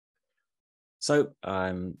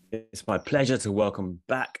It's my pleasure to welcome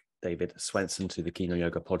back David Swenson to the Kino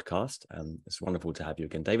Yoga podcast. It's wonderful to have you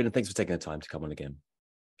again, David, and thanks for taking the time to come on again.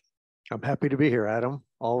 I'm happy to be here, Adam.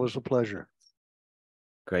 Always a pleasure.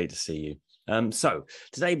 Great to see you. So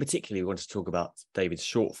today particularly we want to talk about David's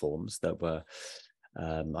short forms that were,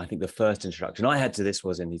 I think the first introduction I had to this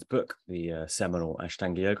was in his book, the seminal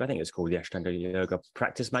Ashtanga Yoga. I think it's called the Ashtanga Yoga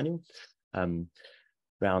Practice Manual.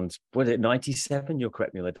 Around, what is it, 97? You'll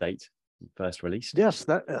correct me on the date. First released. Yes,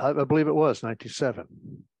 I believe it was 97.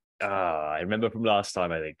 I remember from last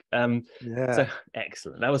time, I think. Yeah. So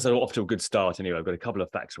excellent. That was off to a good start. Anyway, I've got a couple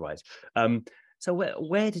of facts right. So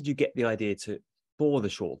where did you get the idea for the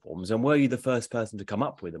short forms, and were you the first person to come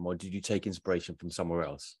up with them, or did you take inspiration from somewhere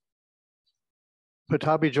else?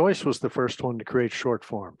 Pattabhi Jois was the first one to create short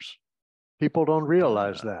forms. People don't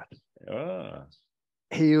realize that.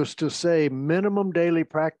 He used to say minimum daily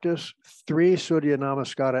practice, 3 Surya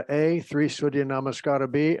Namaskara A, 3 Surya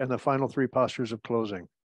Namaskara B, and the final 3 postures of closing.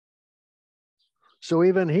 So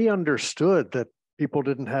even he understood that people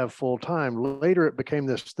didn't have full time. Later it became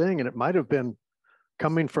this thing, and it might have been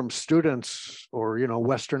coming from students or,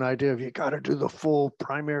 Western idea of you got to do the full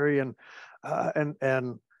primary. And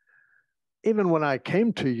even when I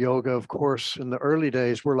came to yoga, of course, in the early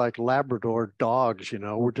days, we're like Labrador dogs,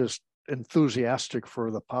 we're just enthusiastic for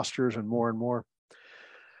the postures and more.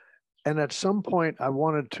 And at some point I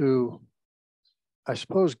wanted to, I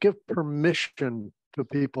suppose, give permission to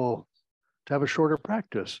people to have a shorter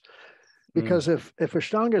practice. Because if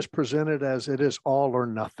Ashtanga is presented as it is all or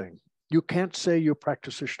nothing, you can't say you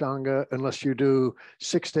practice Ashtanga unless you do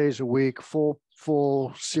 6 days a week,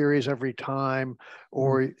 full series every time,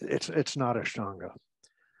 or it's not Ashtanga.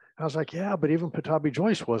 I was like, yeah, but even Pattabhi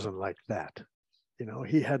Jois wasn't like that.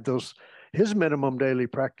 He had his minimum daily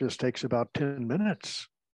practice takes about 10 minutes.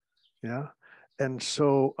 Yeah. And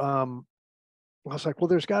so I was like, well,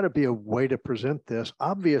 there's got to be a way to present this.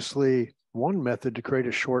 Obviously, one method to create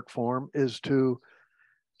a short form is to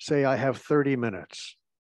say, I have 30 minutes.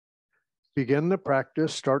 Begin the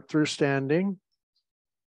practice, start through standing.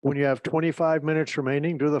 When you have 25 minutes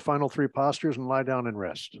remaining, do the final 3 postures and lie down and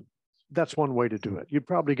rest. That's one way to do it. You'd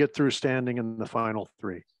probably get through standing in the final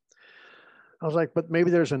 3. I was like, but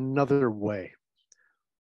maybe there's another way.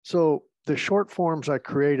 So the short forms I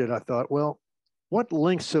created, I thought, well, what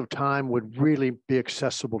lengths of time would really be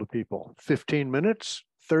accessible to people? 15 minutes,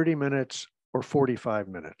 30 minutes, or 45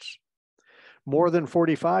 minutes? More than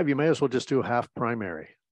 45, you may as well just do half primary,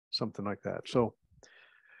 something like that. So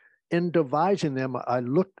in devising them, I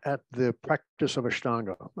looked at the practice of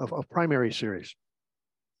Ashtanga, of primary series.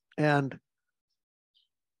 And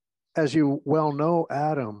as you well know,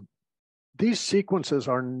 Adam, these sequences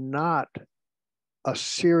are not a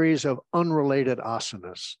series of unrelated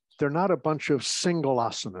asanas. They're not a bunch of single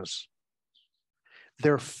asanas.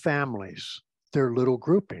 They're families. They're little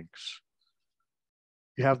groupings.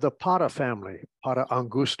 You have the Pada family, Pada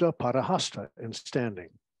Angusta, Pada Hasta in standing,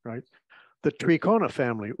 right? The Trikona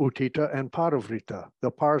family, Uttita and Padavrita.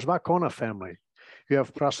 The Parsvakona family. You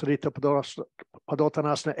have Prasarita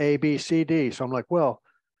Padottanasana A, B, C, D. So I'm like, well,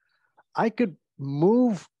 I could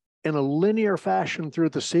move in a linear fashion through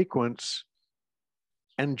the sequence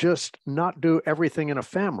and just not do everything in a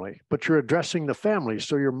family, but you're addressing the family.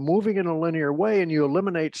 So you're moving in a linear way and you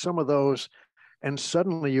eliminate some of those, and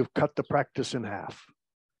suddenly you've cut the practice in half,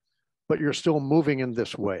 but you're still moving in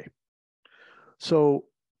this way. So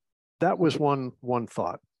that was one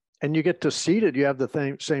thought. And you get to seated, you have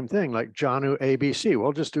the same thing, like Janu A, B, C.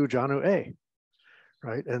 Well, just do Janu A,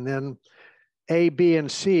 right? And then A, B,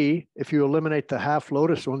 and C, if you eliminate the half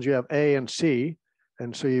lotus ones, you have A and C.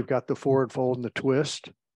 And so you've got the forward fold and the twist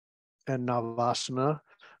and Navasana.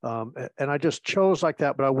 And I just chose like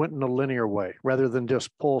that, but I went in a linear way rather than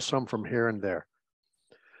just pull some from here and there.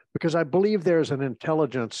 Because I believe there's an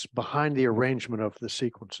intelligence behind the arrangement of the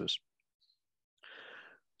sequences.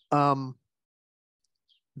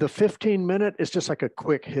 The 15-minute is just like a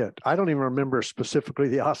quick hit. I don't even remember specifically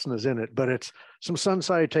the asanas in it, but it's some sun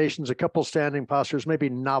salutations, a couple standing postures, maybe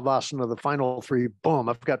Navasana, the final 3, boom,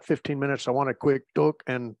 I've got 15 minutes. I want a quick duk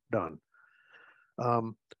and done.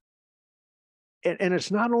 And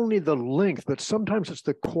it's not only the length, but sometimes it's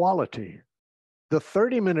the quality. The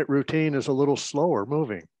 30-minute routine is a little slower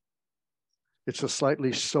moving. It's a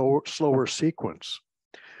slightly slower sequence.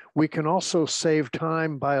 We can also save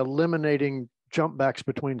time by eliminating jump backs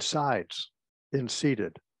between sides in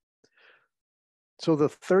seated. So the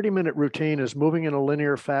 30-minute routine is moving in a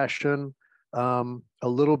linear fashion, a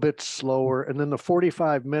little bit slower. And then the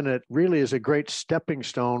 45-minute really is a great stepping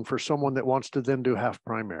stone for someone that wants to then do half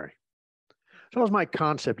primary. That was my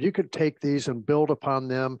concept. You could take these and build upon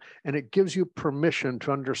them, and it gives you permission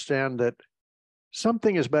to understand that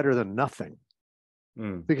something is better than nothing.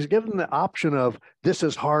 Because given the option of this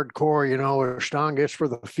is hardcore, you know, Ashtanga is for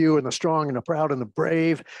the few and the strong and the proud and the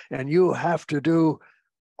brave, and you have to do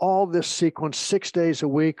all this sequence 6 days a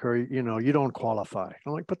week, or, you know, you don't qualify.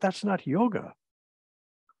 I'm like, but that's not yoga.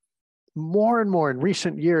 More and more in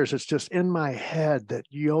recent years, it's just in my head that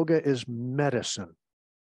yoga is medicine.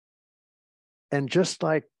 And just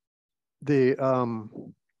like the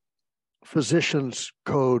physician's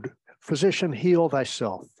code, physician, heal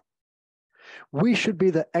thyself. We should be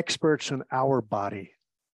the experts in our body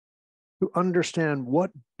to understand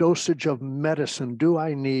what dosage of medicine do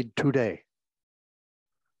I need today.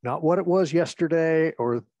 Not what it was yesterday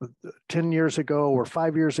or 10 years ago or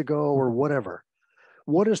 5 years ago or whatever.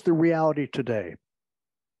 What is the reality today?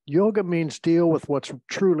 Yoga means deal with what's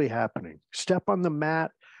truly happening. Step on the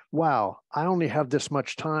mat. Wow, I only have this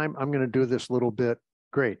much time. I'm going to do this little bit.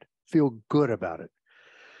 Great. Feel good about it.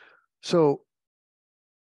 So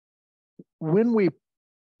when we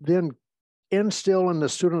then instill in the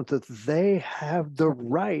student that they have the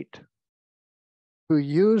right to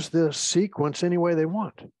use this sequence any way they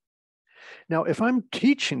want. Now, if I'm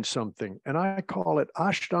teaching something and I call it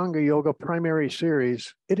Ashtanga Yoga Primary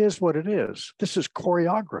Series, it is what it is. This is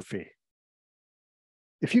choreography.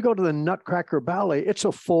 If you go to the Nutcracker Ballet, it's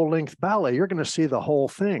a full-length ballet. You're going to see the whole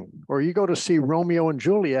thing. Or you go to see Romeo and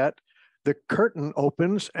Juliet, the curtain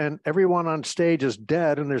opens and everyone on stage is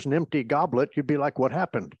dead and there's an empty goblet. You'd be like, what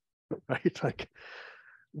happened? Right? Like,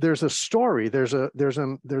 there's a story, there's a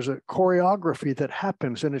choreography that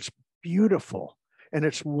happens, and it's beautiful and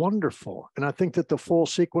it's wonderful. And I think that the full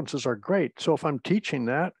sequences are great. So if I'm teaching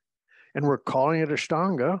that and we're calling it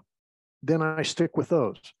Ashtanga, then I stick with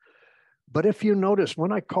those. But if you notice,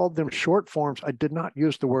 when I called them short forms, I did not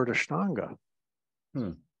use the word Ashtanga.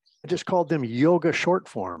 I just called them yoga short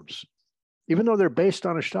forms. Even though they're based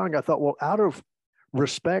on Ashtanga, I thought, well, out of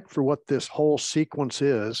respect for what this whole sequence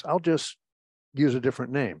is, I'll just use a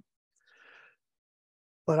different name.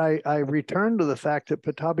 But I returned to the fact that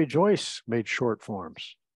Pattabhi Jois made short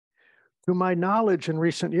forms. To my knowledge, in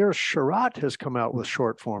recent years, Sharat has come out with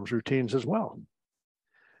short forms routines as well.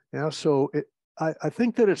 Yeah, so I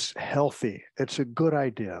think that it's healthy. It's a good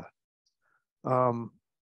idea. Ashtanga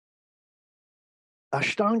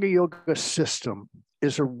yoga system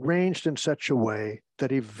is arranged in such a way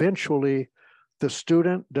that eventually the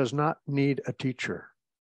student does not need a teacher.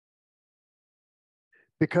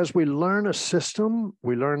 Because we learn a system,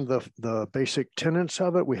 we learn the basic tenets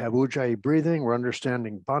of it. We have Ujjayi breathing, we're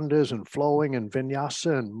understanding bandhas and flowing and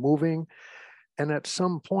vinyasa and moving. And at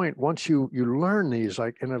some point, once you learn these,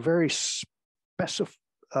 like in a very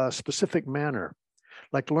specific manner,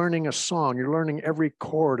 like learning a song, you're learning every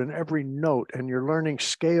chord and every note, and you're learning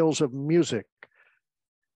scales of music.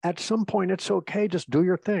 At some point, it's okay, just do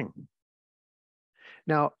your thing.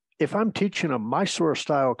 Now, if I'm teaching a Mysore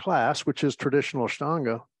style class, which is traditional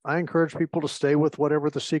Ashtanga, I encourage people to stay with whatever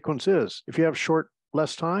the sequence is. If you have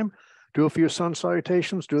less time, do a few sun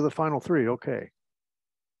salutations, do the final 3, okay.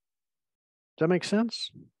 Does that make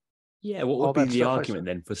sense? Yeah, what would be the argument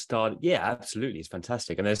then for starting? Yeah, absolutely. It's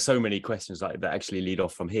fantastic. And there's so many questions like that actually lead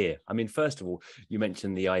off from here. I mean, first of all, you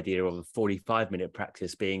mentioned the idea of a 45-minute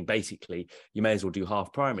practice being basically, you may as well do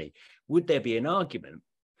half primary. Would there be an argument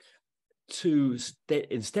to,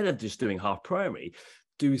 instead of just doing half primary,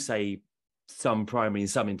 do say some primary and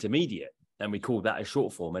some intermediate, and we call that a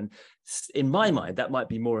short form? And in my mind, that might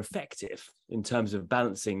be more effective in terms of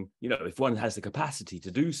balancing, you know, if one has the capacity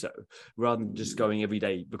to do so, rather than just going every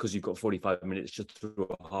day because you've got 45 minutes just through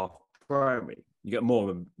a half primary. You get more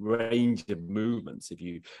of a range of movements if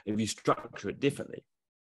you structure it differently.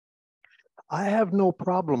 I have no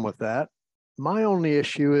problem with that. My only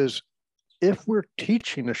issue is, if we're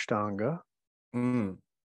teaching Ashtanga,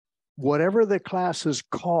 whatever the class is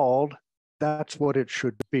called, that's what it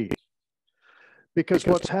should be. Because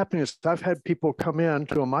what's happening is I've had people come in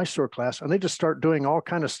to a Mysore class and they just start doing all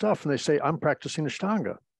kind of stuff, and they say, I'm practicing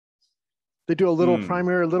Ashtanga. They do a little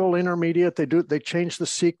primary, a little intermediate. They change the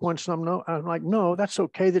sequence. I'm like, no, that's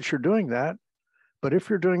okay that you're doing that. But if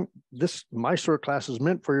you're doing this, Mysore class is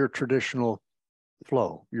meant for your traditional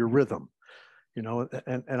flow, your rhythm. You know,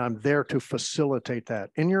 and I'm there to facilitate that.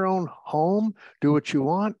 In your own home, do what you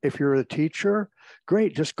want. If you're a teacher,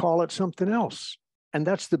 great, just call it something else. And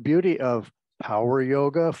that's the beauty of power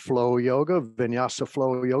yoga, flow yoga, vinyasa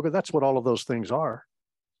flow yoga. That's what all of those things are.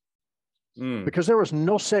 Because there was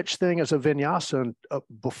no such thing as a vinyasa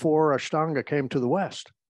before Ashtanga came to the West.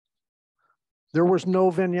 There was no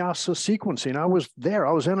vinyasa sequencing. I was there.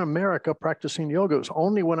 I was in America practicing yoga. It was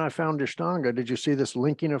only when I found Ashtanga did you see this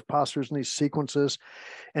linking of postures and these sequences.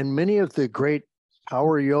 And many of the great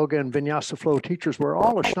power yoga and vinyasa flow teachers were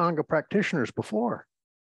all Ashtanga practitioners before.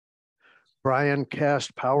 Brian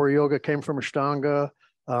Kest, power yoga came from Ashtanga.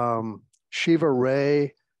 Shiva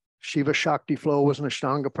Ray, Shiva Shakti Flow was an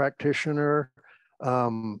Ashtanga practitioner.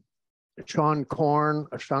 Sean Korn,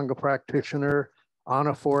 Ashtanga practitioner.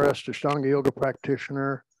 Anna Forrest, Ashtanga yoga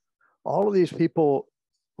practitioner. All of these people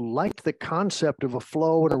liked the concept of a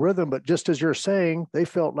flow and a rhythm, but just as you're saying, they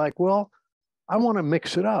felt like, well, I want to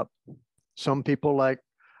mix it up. Some people like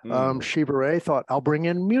Shiva Ray thought, I'll bring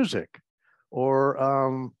in music. Or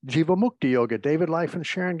Jiva Mukti Yoga, David Life and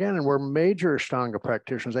Sharon Gannon were major Ashtanga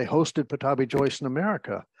practitioners. They hosted Pattabhi Jois in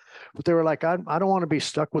America. But they were like, I don't want to be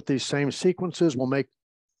stuck with these same sequences. We'll make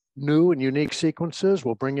new and unique sequences.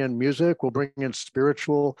 We'll bring in music. We'll bring in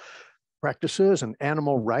spiritual practices and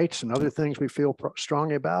animal rights and other things we feel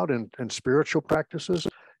strongly about and spiritual practices.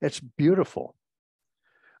 It's beautiful.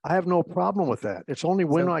 I have no problem with that. It's only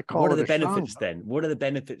when I call it what are the Ashtanga. benefits then? What are the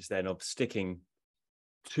benefits then of sticking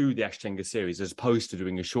to the Ashtanga series as opposed to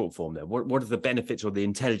doing a short form there? What are the benefits or the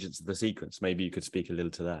intelligence of the sequence? Maybe you could speak a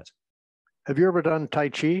little to that. Have you ever done Tai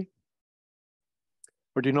Chi?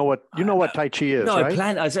 Or do you know what Tai Chi is? No,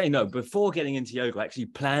 right? I say no. Before getting into yoga, I actually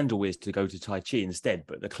planned always to go to Tai Chi instead,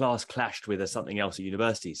 but the class clashed with something else at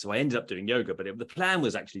university, so I ended up doing yoga. But the plan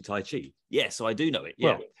was actually Tai Chi. Yeah, so I do know it.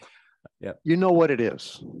 Yeah, well, yeah. You know what it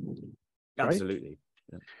is. Absolutely.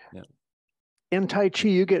 Right? Yeah. In Tai Chi,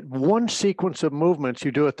 you get one sequence of movements.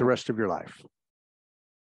 You do it the rest of your life.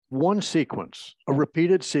 One sequence, a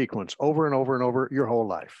repeated sequence, over and over and over your whole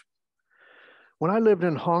life. When I lived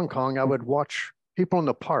in Hong Kong, I would watch people in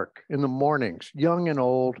the park in the mornings, young and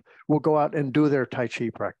old, will go out and do their Tai Chi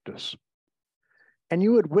practice. And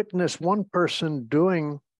you would witness one person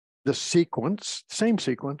doing the sequence, same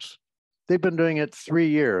sequence. They've been doing it 3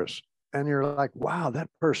 years. And you're like, wow, that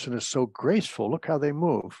person is so graceful. Look how they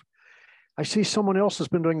move. I see someone else has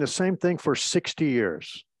been doing the same thing for 60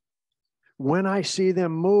 years. When I see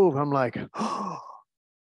them move, I'm like, oh,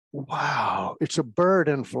 wow, it's a bird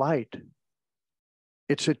in flight.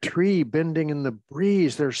 It's a tree bending in the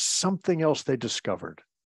breeze. There's something else they discovered.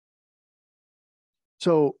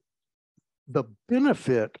 So the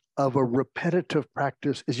benefit of a repetitive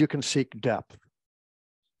practice is you can seek depth.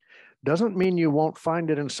 Doesn't mean you won't find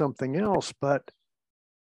it in something else, but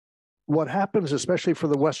what happens, especially for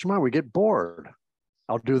the Western mind, we get bored.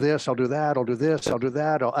 I'll do this, I'll do that, I'll do this, I'll do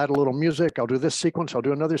that, I'll add a little music, I'll do this sequence, I'll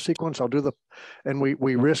do another sequence, and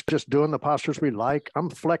we risk just doing the postures we like. I'm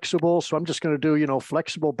flexible, so I'm just going to do,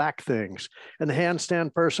 flexible back things. And the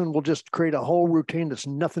handstand person will just create a whole routine that's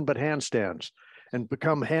nothing but handstands and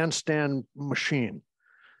become handstand machine.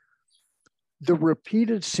 The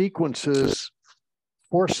repeated sequences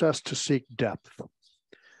force us to seek depth.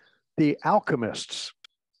 The alchemists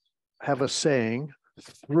have a saying,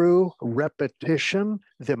 through repetition,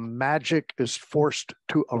 the magic is forced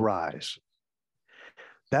to arise.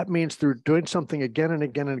 That means through doing something again and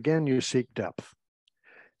again and again, you seek depth.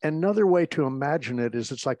 Another way to imagine it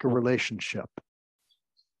is it's like a relationship.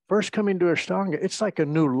 First coming to Ashtanga, it's like a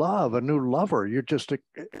new love, a new lover. You're just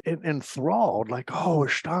enthralled, like, oh,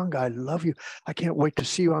 Ashtanga, I love you. I can't wait to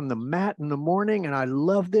see you on the mat in the morning. And I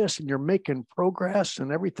love this. And you're making progress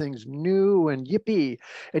and everything's new and yippee.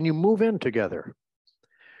 And you move in together.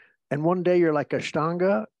 And one day you're like,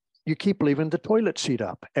 Ashtanga, you keep leaving the toilet seat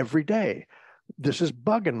up every day. This is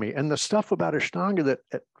bugging me. And the stuff about Ashtanga that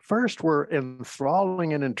at first were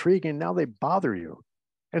enthralling and intriguing, now they bother you.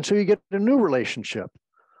 And so you get a new relationship.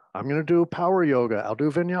 I'm going to do power yoga. I'll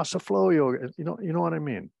do vinyasa flow yoga. You know what I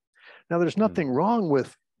mean? Now, there's nothing wrong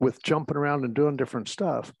with jumping around and doing different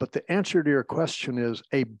stuff. But the answer to your question is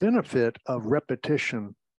a benefit of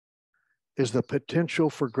repetition is the potential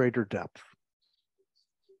for greater depth.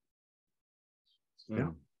 Yeah.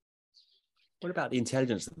 What about the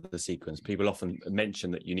intelligence of the sequence? People often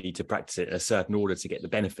mention that you need to practice it in a certain order to get the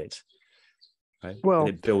benefit. Right? Well, and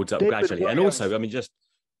it builds up David gradually. Williams, and also, I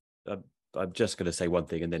mean, I'm just going to say one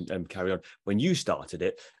thing and then carry on. When you started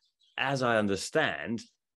it, as I understand,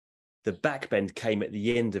 the back bend came at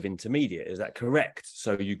the end of intermediate. Is that correct?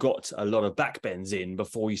 So you got a lot of back bends in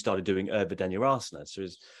before you started doing Urdhva Dhanurasana. So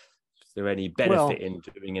is there any benefit in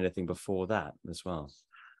doing anything before that as well?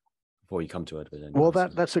 Before you come to Urdhva Dhanurasana? Well,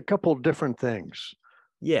 that's a couple of different things.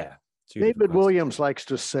 Yeah. David Williams likes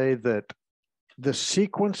to say that the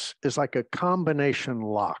sequence is like a combination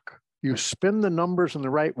lock. You spin the numbers in the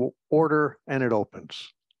right order and it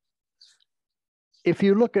opens. if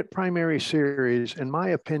you look at primary series, in my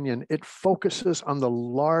opinion, it focuses on the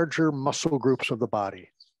larger muscle groups of the body,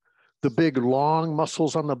 the big long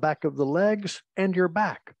muscles on the back of the legs and your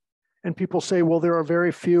back. And people say, well, there are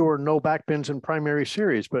very few or no back bends in primary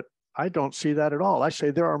series, but I don't see that at all. I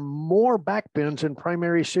say there are more back bends in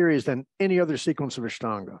primary series than any other sequence of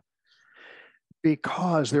Ashtanga,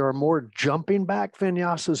 because there are more jumping back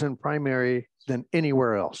vinyasas in primary than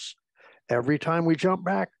anywhere else. Every time we jump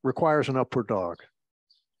back requires an upward dog.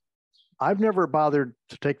 I've never bothered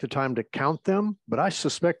to take the time to count them, but I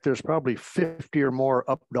suspect there's probably 50 or more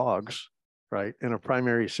up dogs, right, in a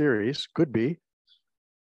primary series, could be.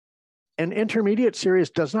 An intermediate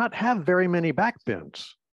series does not have very many back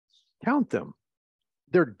bends. Count them.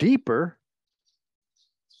 They're deeper,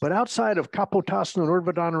 but outside of Kapotasana and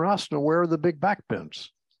Urdhva Dhanurasana, where are the big back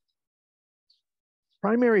bends?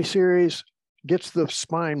 Primary series gets the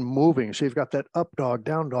spine moving. So you've got that up dog,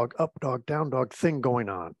 down dog thing going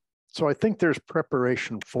on. So I think there's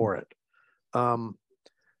preparation for it.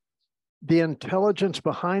 The intelligence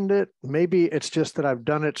behind it, maybe it's just that I've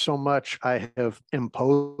done it so much, I have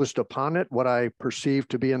imposed upon it what I perceive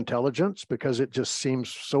to be intelligence, because it just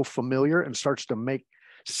seems so familiar and starts to make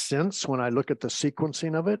sense when I look at the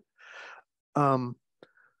sequencing of it.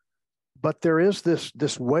 But there is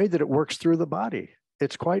this way that it works through the body.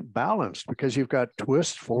 It's quite balanced because you've got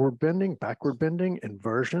twist, forward bending, backward bending,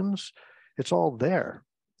 inversions. It's all there.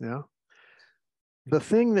 Yeah. The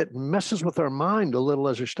thing that messes with our mind a little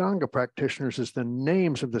as Ashtanga practitioners is the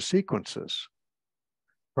names of the sequences.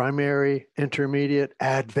 Primary, intermediate,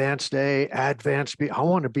 advanced A, advanced B. I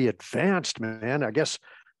want to be advanced, man. I guess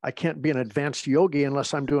I can't be an advanced yogi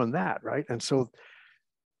unless I'm doing that, right? And so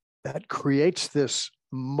that creates this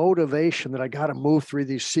motivation that I got to move through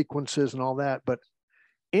these sequences and all that. But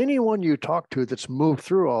anyone you talk to that's moved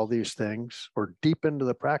through all these things or deep into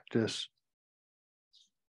the practice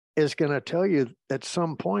is going to tell you at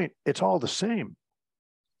some point it's all the same.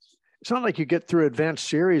 It's not like you get through advanced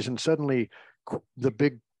series and suddenly the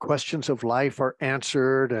big questions of life are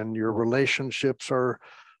answered and your relationships are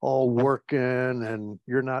all working and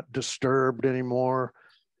you're not disturbed anymore.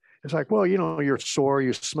 It's like, well, you know, you're sore,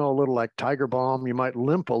 you smell a little like tiger balm, you might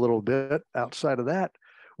limp a little bit. Outside of that,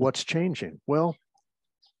 what's changing? Well,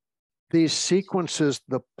 these sequences,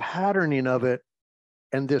 the patterning of it,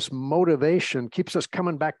 and this motivation keeps us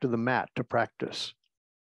coming back to the mat to practice.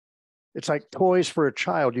 It's like toys for a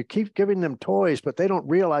child. You keep giving them toys, but they don't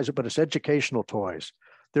realize it, but it's educational toys.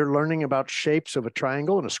 They're learning about shapes of a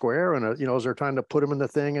triangle and a square and as they're trying to put them in the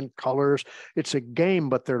thing and colors. It's a game,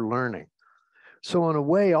 but they're learning. So in a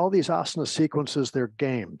way, all these asana sequences, they're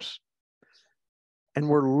games. And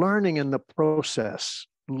we're learning in the process.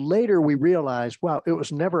 Later, we realize, wow, it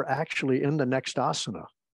was never actually in the next asana.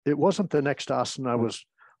 It wasn't the next asana I was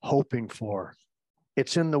hoping for.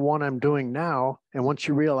 It's in the one I'm doing now. And once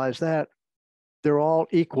you realize that, they're all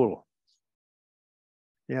equal.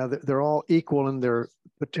 Yeah, they're all equal in their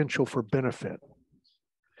potential for benefit,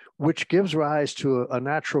 which gives rise to a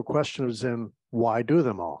natural question of Zen, why do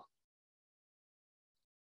them all?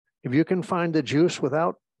 If you can find the juice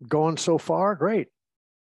without going so far, great.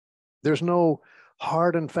 There's no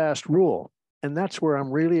hard and fast rule. And that's where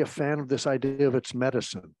I'm really a fan of this idea of it's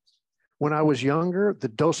medicine. When I was younger, the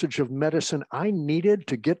dosage of medicine I needed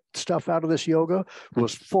to get stuff out of this yoga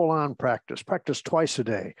was full-on practice. Practice twice a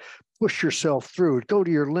day. Push yourself through. Go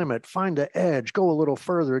to your limit. Find the edge. Go a little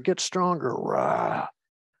further. Get stronger. Rah.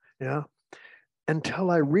 Yeah.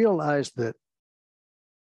 Until I realized that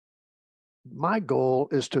my goal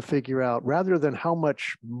is to figure out, rather than how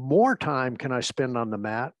much more time can I spend on the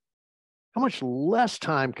mat, how much less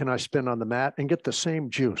time can I spend on the mat and get the same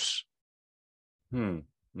juice?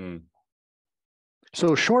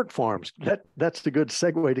 So short forms, that's the good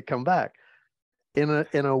segue to come back. In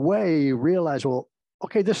a way, you realize, well,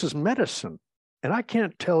 okay, this is medicine. And I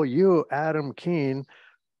can't tell you, Adam Keene,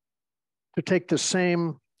 to take the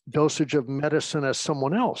same dosage of medicine as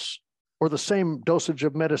someone else, or the same dosage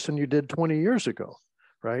of medicine you did 20 years ago,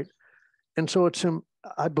 right? And so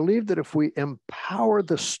I believe that if we empower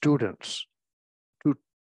the students to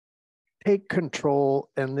take control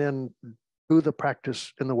and then do the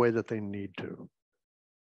practice in the way that they need to.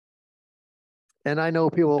 And I know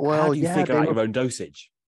people, well, how do you figure out your own dosage?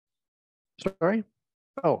 Sorry?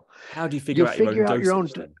 Oh, how do you figure out your own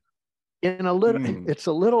dosage? In a little, it's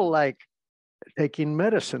a little like taking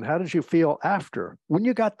medicine. How did you feel after? When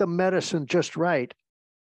you got the medicine just right,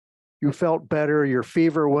 you felt better, your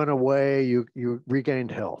fever went away, you regained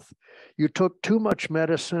health. You took too much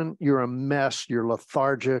medicine, you're a mess, you're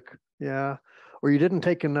lethargic, yeah, or you didn't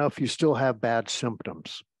take enough, you still have bad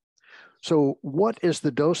symptoms. So what is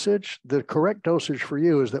the dosage? The correct dosage for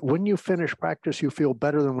you is that when you finish practice, you feel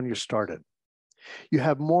better than when you started. You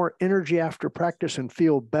have more energy after practice and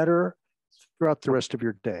feel better throughout the rest of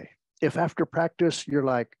your day. If after practice, you're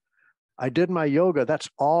like, I did my yoga, that's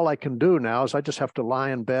all I can do now is I just have to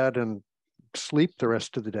lie in bed and sleep the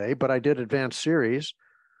rest of the day, but I did advanced series.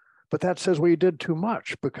 But that says, well, you did too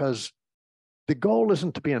much, because the goal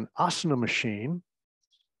isn't to be an asana machine.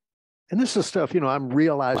 And this is stuff, I'm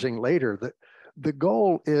realizing later that the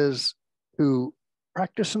goal is to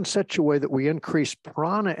practice in such a way that we increase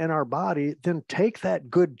prana in our body, then take that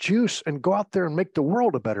good juice and go out there and make the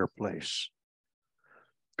world a better place.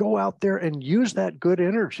 Go out there and use that good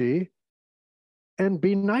energy and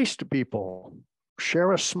be nice to people.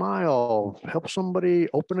 Share a smile, help somebody,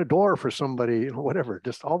 open a door for somebody, whatever,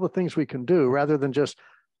 just all the things we can do, rather than just,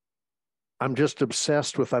 I'm just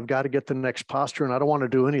obsessed with, I've got to get the next posture and I don't want to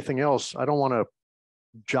do anything else. I don't want to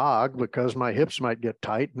jog because my hips might get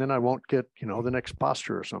tight and then I won't get, the next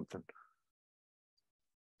posture or something.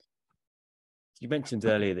 You mentioned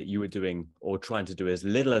earlier that you were doing or trying to do as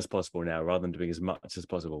little as possible now rather than doing as much as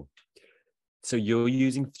possible. So you're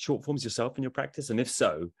using short forms yourself in your practice? And if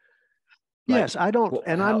so, yes, I don't,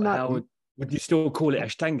 I'm not. How would you still call it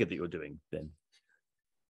Ashtanga that you're doing then?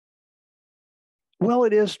 Well,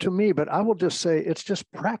 it is to me, but I will just say it's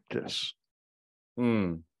just practice.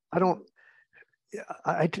 It's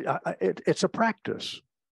a practice,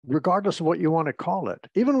 regardless of what you want to call it.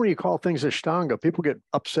 Even when you call things Ashtanga, people get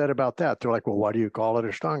upset about that. They're like, well, why do you call it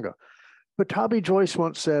Ashtanga? Pattabhi Jois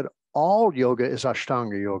once said, all yoga is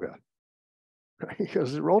Ashtanga yoga.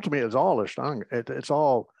 Because ultimately it's all Ashtanga. It's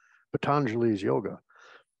all Patanjali's yoga.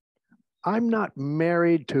 I'm not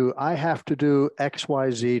married to, I have to do X,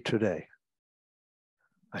 Y, Z today.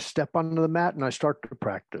 I step onto the mat and I start to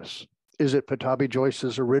practice. Is it Pattabhi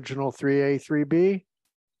Jois's original 3A, 3B?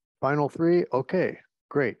 Final 3? Okay,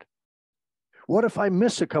 great. What if I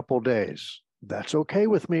miss a couple days? That's okay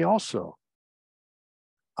with me also.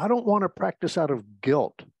 I don't want to practice out of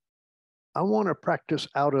guilt. I want to practice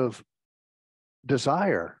out of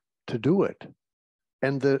desire to do it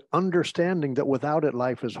and the understanding that without it,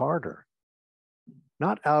 life is harder.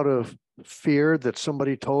 Not out of fear that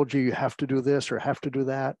somebody told you have to do this or have to do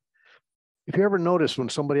that. If you ever notice when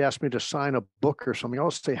somebody asks me to sign a book or something, I'll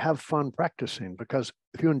say, have fun practicing, because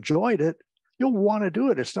if you enjoyed it, you'll want to do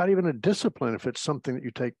it. It's not even a discipline if it's something that you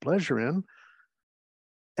take pleasure in.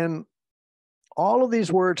 And all of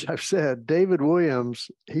these words I've said, David Williams,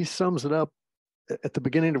 he sums it up at the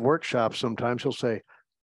beginning of workshops. Sometimes he'll say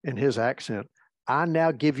in his accent, I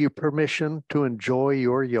now give you permission to enjoy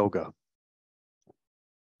your yoga.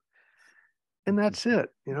 And that's it.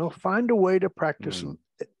 Find a way to practice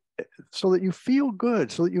so that you feel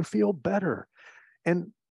good, so that you feel better.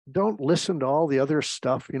 And don't listen to all the other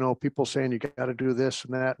stuff, people saying you got to do this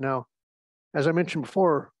and that. Now, as I mentioned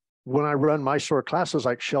before, when I run Mysore classes,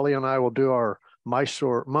 like Shelley and I will do our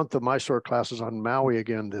month of Mysore classes on Maui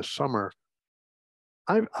again this summer.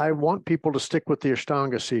 I want people to stick with the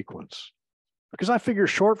Ashtanga sequence, because I figure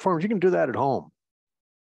short forms, you can do that at home.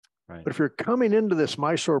 Right. But if you're coming into this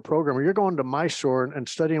Mysore program, or you're going to Mysore and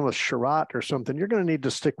studying with Sharat or something, you're going to need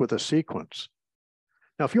to stick with a sequence.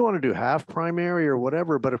 Now, if you want to do half primary or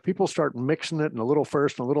whatever, but if people start mixing it in a little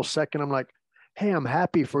first and a little second, I'm like, hey, I'm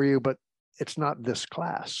happy for you, but it's not this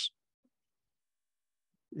class.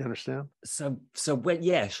 You understand? So when,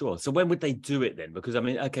 yeah, sure. So when would they do it then? Because I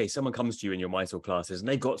mean, okay, someone comes to you in your Mysore classes and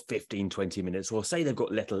they've got 15, 20 minutes, or say they've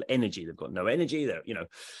got little energy, they've got no energy, they're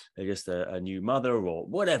just a new mother or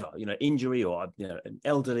whatever, injury or, an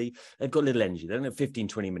elderly, they've got little energy. They don't have 15,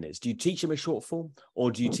 20 minutes. Do you teach them a short form, or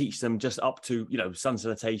do you teach them just up to, sun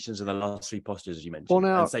salutations and the last 3 postures, as you mentioned, well,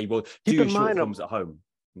 now, and say, well, do your short forms at home?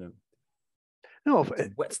 No,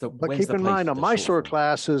 but keep in mind, a Mysore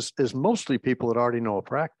class is mostly people that already know a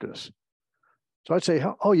practice. So I'd say,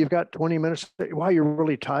 oh, you've got 20 minutes. Wow, you're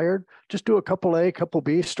really tired. Just do a couple A, couple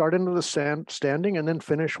B, start into the standing, and then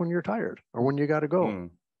finish when you're tired or when you got to go.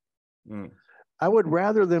 I would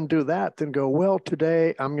rather them do that than go, well,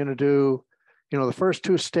 today I'm going to do, the first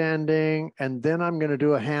 2 standing, and then I'm going to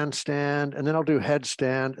do a handstand, and then I'll do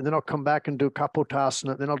headstand, and then I'll come back and do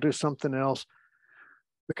kapotasana, then I'll do something else,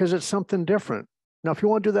 because it's something different. Now, if you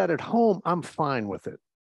want to do that at home, I'm fine with it.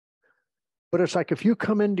 But it's like if you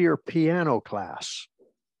come into your piano class,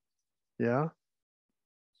 yeah,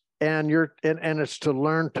 and it's to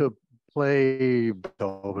learn to play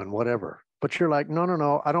Beethoven, whatever. But you're like,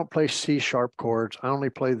 no, I don't play C sharp chords. I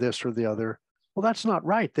only play this or the other. Well, that's not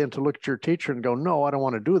right then to look at your teacher and go, no, I don't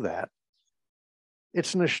want to do that.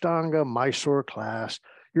 It's an Ashtanga Mysore class.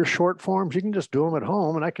 Your short forms, you can just do them at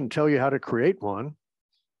home, and I can tell you how to create one.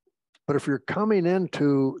 But if you're coming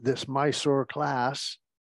into this Mysore class,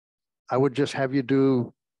 I would just have you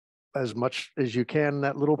do as much as you can in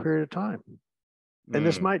that little period of time. And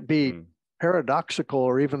this might be paradoxical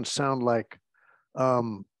or even sound like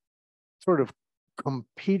sort of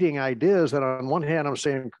competing ideas, that on one hand, I'm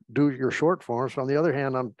saying do your short forms. On the other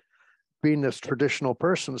hand, I'm being this traditional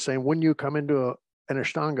person saying, when you come into an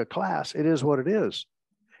Ashtanga class, it is what it is.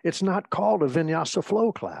 It's not called a vinyasa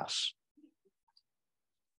flow class.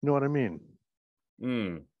 You know what I mean?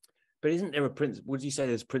 But isn't there a principle? Would you say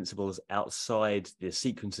there's principles outside the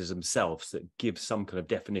sequences themselves that give some kind of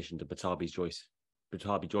definition to Pattabhi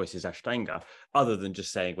Jois's Ashtanga, other than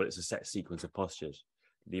just saying, well, it's a set sequence of postures?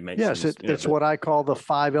 Yes, it's what I call the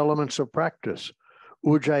 5 elements of practice: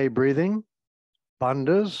 Ujjayi breathing,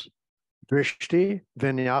 bandhas, drishti,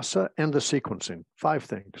 vinyasa, and the sequencing. 5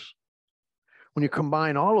 things. When you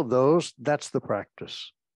combine all of those, that's the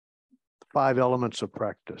practice. 5 elements of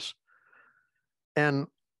practice. And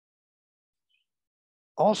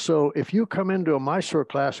also, if you come into a Mysore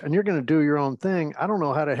class and you're going to do your own thing, I don't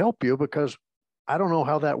know how to help you, because I don't know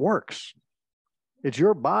how that works. It's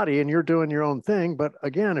your body and you're doing your own thing. But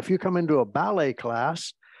again, if you come into a ballet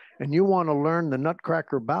class and you want to learn the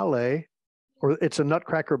Nutcracker ballet, or it's a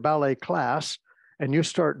Nutcracker ballet class, and you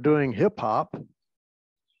start doing hip hop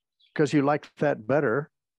because you like that better,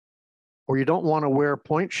 or you don't want to wear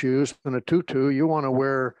point shoes and a tutu, you want to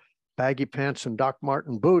wear baggy pants and Doc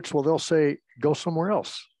Marten boots, well, they'll say, go somewhere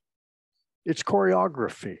else. It's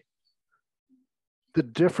choreography. The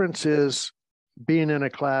difference is being in a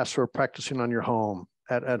class or practicing on your home,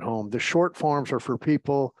 at home. The short forms are for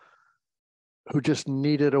people who just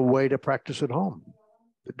needed a way to practice at home,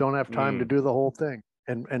 that don't have time to do the whole thing.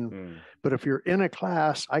 But if you're in a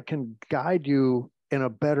class, I can guide you in a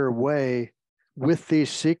better way with these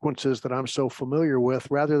sequences that I'm so familiar with,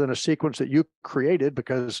 rather than a sequence that you created,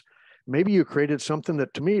 because maybe you created something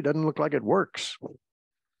that to me doesn't look like it works.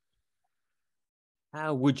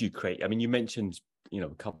 How would you create? I mean, you mentioned, a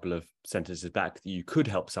couple of sentences back that you could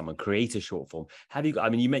help someone create a short form. Have you got, I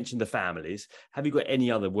mean, you mentioned the families. Have you got any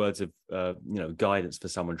other words of, guidance for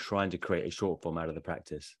someone trying to create a short form out of the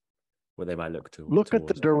practice, where they might look to? Look at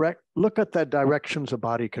the directions a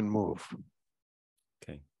body can move.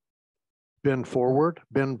 Okay. Bend forward,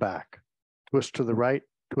 bend back, twist to the right,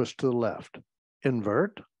 twist to the left,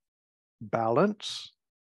 invert, balance,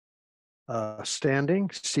 standing,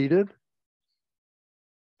 seated.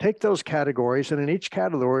 Take those categories, and in each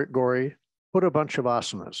category, put a bunch of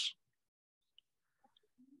asanas.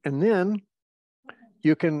 And then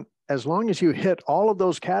you can, as long as you hit all of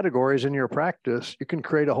those categories in your practice, you can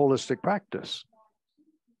create a holistic practice.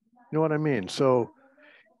 You know what I mean? So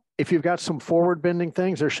if you've got some forward bending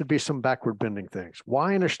things, there should be some backward bending things.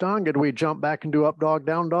 Why in Ashtanga do we jump back and do up dog,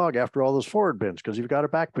 down dog after all those forward bends? Because you've got a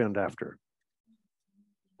back bend after.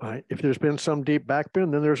 Right? If there's been some deep back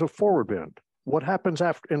bend, then there's a forward bend. What happens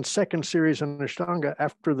after in second series in Ashtanga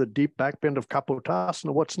after the deep back bend of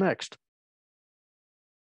Kapotasana? What's next?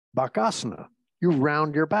 Bakasana. You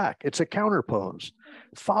round your back. It's a counter pose,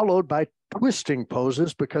 followed by twisting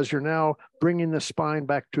poses, because you're now bringing the spine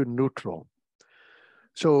back to neutral.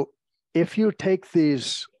 So if you take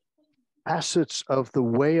these facets of the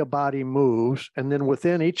way a body moves, and then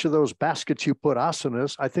within each of those baskets you put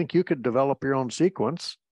asanas, I think you could develop your own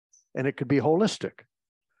sequence, and it could be holistic.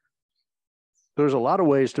 There's a lot of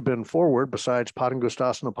ways to bend forward besides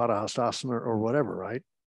Padangustasana, Padahastasana, or whatever, right?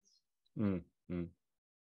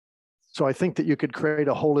 So I think that you could create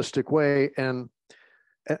a holistic way. And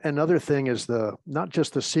another thing is not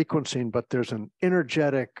just the sequencing, but there's an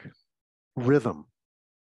energetic rhythm.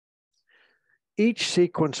 Each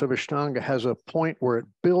sequence of Ashtanga has a point where it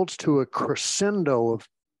builds to a crescendo of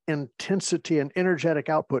intensity and energetic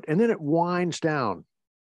output, and then it winds down.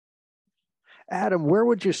 Adam, where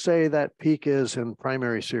would you say that peak is in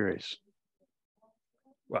primary series?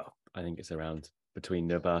 Well, I think it's around between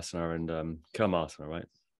Nirvasana and Karmasana, right?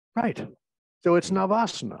 Right. So it's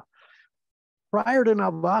Navasana. Prior to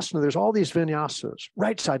Navasana, there's all these vinyasas,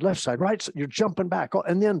 right side, left side, right side, you're jumping back,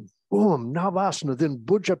 and then boom, Navasana, then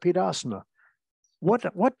Bhujapidasana.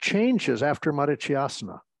 What changes after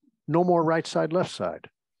Marichyasana? No more right side, left side.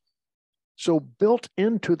 So built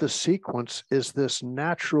into the sequence is this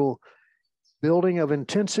natural building of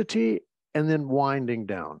intensity and then winding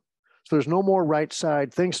down. So there's no more right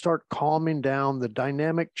side. Things start calming down. The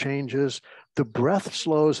dynamic changes. The breath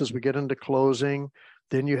slows as we get into closing.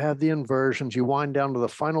 Then you have the inversions. You wind down to the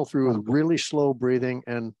final through with really slow breathing,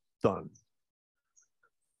 and done.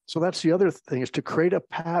 So that's the other thing, is to create a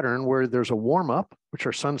pattern where there's a warm-up, which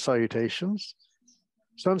are sun salutations.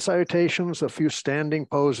 Sun salutations, a few standing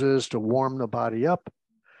poses to warm the body up.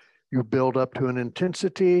 You build up to an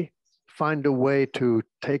intensity, find a way to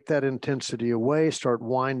take that intensity away, start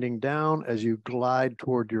winding down as you glide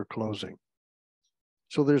toward your closing.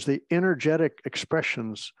 So there's the energetic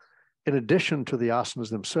expressions in addition to the asanas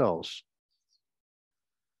themselves.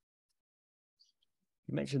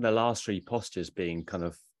 You mentioned the last three postures being kind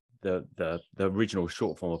of the original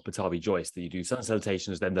short form of Pattabhi Jois, that you do sun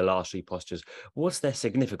salutations, then the last three postures. What's their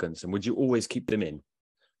significance, and would you always keep them in?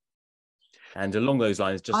 And along those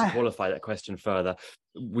lines, just to qualify that question further,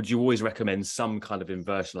 would you always recommend some kind of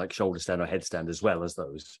inversion like shoulder stand or headstand as well as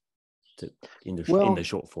those in the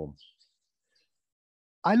short form?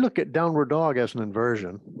 I look at downward dog as an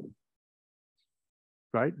inversion,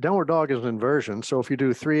 right? Downward dog is an inversion. So if you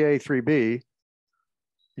do 3A, 3B,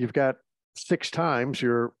 you've got 6 times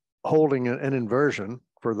you're holding an inversion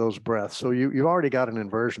for those breaths. So you've already got an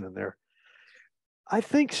inversion in there. I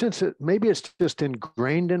think since maybe it's just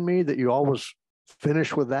ingrained in me that you always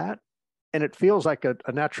finish with that, and it feels like a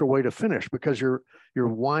natural way to finish because you're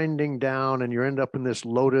winding down and you end up in this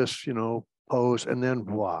lotus, pose, and then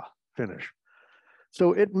voila, finish.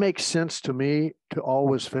 So it makes sense to me to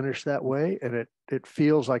always finish that way, and it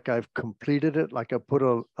feels like I've completed it, like I put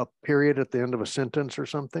a period at the end of a sentence or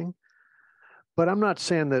something. But I'm not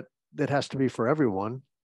saying that has to be for everyone,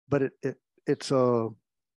 but it's a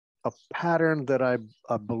pattern that I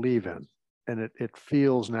believe in, and it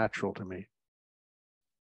feels natural to me.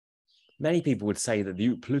 Many people would say that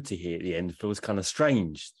the Uplutihi at the end feels kind of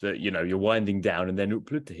strange, that, you're winding down and then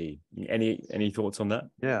Uplutihi. Any thoughts on that?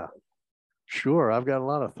 Yeah, sure. I've got a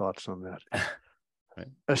lot of thoughts on that. Right.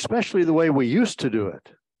 Especially the way we used to do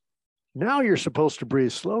it. Now you're supposed to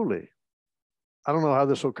breathe slowly. I don't know how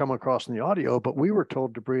this will come across in the audio, but we were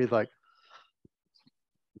told to breathe like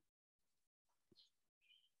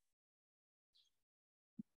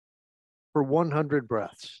for 100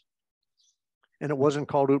 breaths. And it wasn't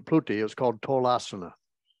called Utpluti, it was called Tolasana,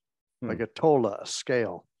 like a tola, a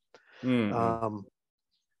scale. Mm-hmm.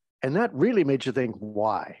 And that really made you think,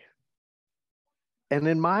 why? And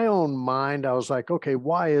in my own mind, I was like, okay,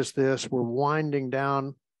 why is this? We're winding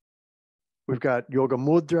down. We've got Yoga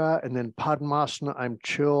Mudra and then Padmasana, I'm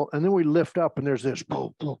chill. And then we lift up and there's this,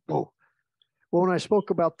 boom, boom, boom. Well, when I spoke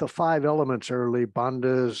about the 5 elements early,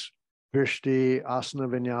 bandhas, vrishti, asana,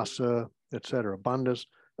 vinyasa, etc., bandhas,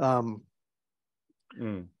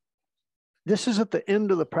 this is at the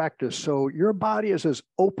end of the practice. So your body is as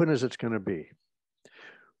open as it's going to be.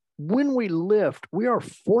 When we lift, we are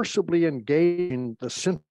forcibly engaging the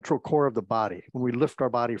central core of the body when we lift our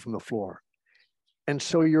body from the floor. And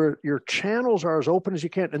so your channels are as open as you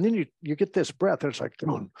can. And then you get this breath, and it's like,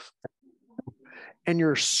 and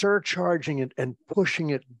you're surcharging it and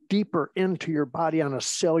pushing it deeper into your body on a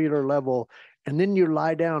cellular level. And then you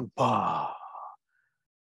lie down,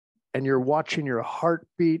 and you're watching your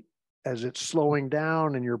heartbeat as it's slowing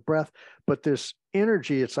down and your breath. But this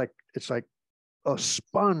energy, it's like a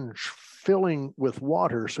sponge filling with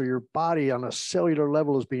water. So your body on a cellular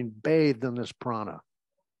level is being bathed in this prana.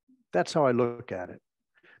 That's how I look at it.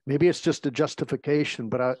 Maybe it's just a justification,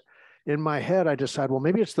 but in my head, I decide, well,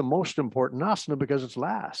 maybe it's the most important asana because it's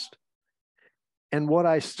last. And what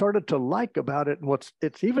I started to like about it, and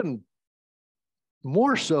it's even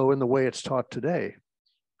more so in the way it's taught today,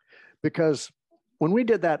 because when we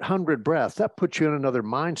did that 100 breaths, that puts you in another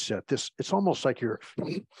mindset. It's almost like you're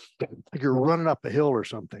running up a hill or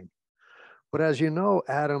something. But as you know,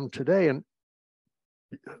 Adam, today, and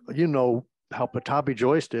you know how Pattabhi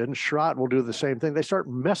Jois did, and Shrat will do the same thing. They start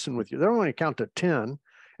messing with you. They're only count to 10, and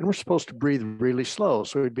we're supposed to breathe really slow.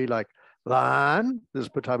 So it'd be like, Lan, this is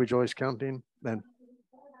Pattabhi Jois counting, then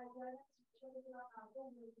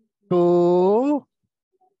 2,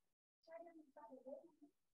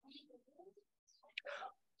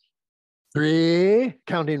 3,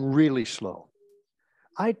 counting really slow.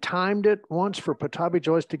 I timed it once for Pattabhi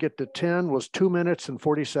Jois to get to 10 was 2 minutes and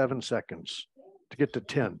 47 seconds to get to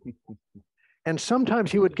 10. And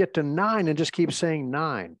sometimes he would get to 9 and just keep saying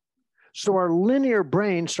 9. So our linear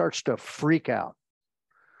brain starts to freak out.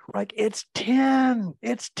 Like, it's 10,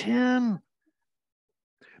 it's 10.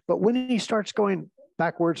 But when he starts going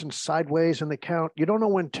backwards and sideways in the count, you don't know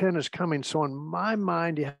when 10 is coming. So in my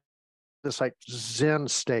mind, you have this like Zen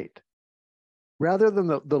state. Rather than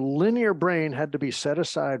the linear brain had to be set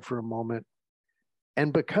aside for a moment.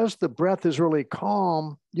 And because the breath is really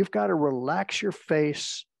calm, you've got to relax your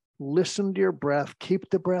face, listen to your breath, keep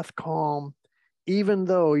the breath calm, even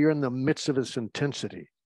though you're in the midst of its intensity.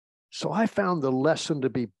 So I found the lesson to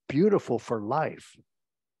be beautiful for life.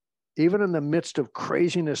 Even in the midst of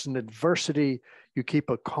craziness and adversity, you keep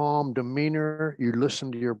a calm demeanor, you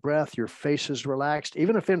listen to your breath, your face is relaxed.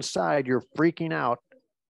 Even if inside you're freaking out,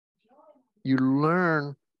 you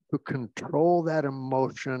learn to control that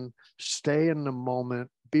emotion, stay in the moment,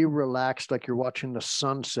 be relaxed like you're watching the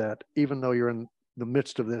sunset, even though you're in the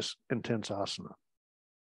midst of this intense asana.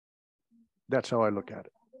 That's how I look at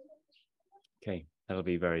it. Okay, that'll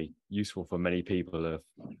be very useful for many people who have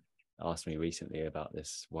asked me recently about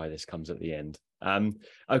this, why this comes at the end.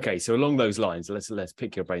 Okay, so along those lines, let's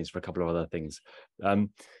pick your brains for a couple of other things.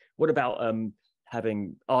 What about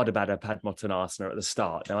having Ardha Baddha Padmottanasana at the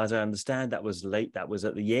start? Now, as I understand, that was late. That was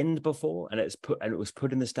at the end before, and it was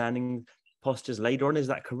put in the standing postures later on. Is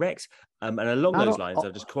that correct? And along those lines,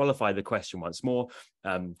 I'll just qualify the question once more,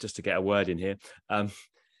 just to get a word in here.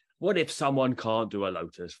 What if someone can't do a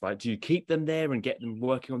lotus, right? Do you keep them there and get them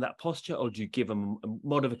working on that posture, or do you give them a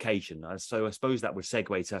modification? So I suppose that would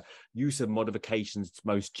segue to use of modifications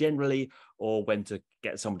most generally, or when to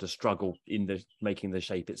get someone to struggle in making the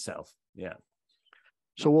shape itself. Yeah.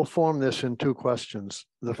 So we'll form this in two questions.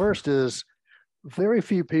 The first is, very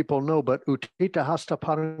few people know, but Utthita Hasta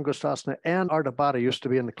Padangusthasana and Ardha Baddha used to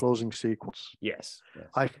be in the closing sequence. Yes.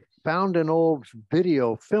 I found an old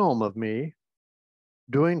video film of me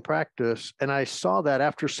doing practice, and I saw that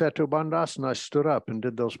after Setu Bandhasana, I stood up and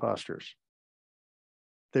did those postures.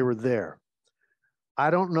 They were there. I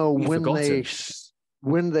don't know when they,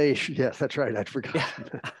 yes, that's right, I'd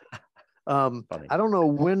forgotten. I don't know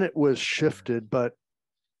when it was shifted, but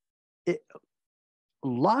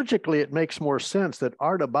logically, it makes more sense that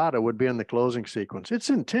Ardha Baddha would be in the closing sequence. It's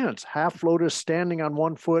intense. Half lotus, standing on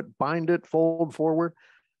one foot, bind it, fold forward.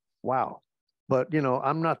 Wow. But,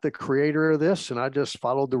 I'm not the creator of this, and I just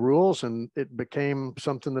followed the rules, and it became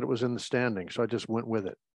something that it was in the standing. So I just went with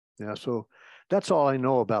it. Yeah. So that's all I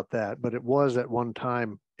know about that. But it was at one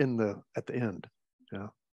time at the end. Yeah.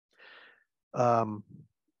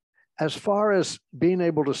 As far as being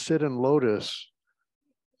able to sit in lotus,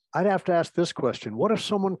 I'd have to ask this question. What if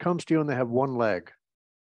someone comes to you and they have one leg?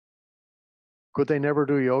 Could they never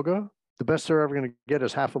do yoga? The best they're ever going to get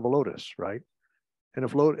is half of a lotus, right? And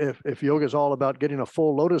if yoga is all about getting a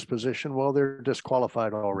full lotus position, well, they're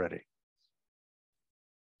disqualified already.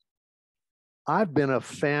 I've been a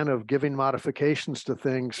fan of giving modifications to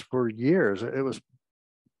things for years. It was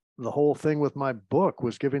the whole thing with my book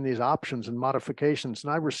was giving these options and modifications,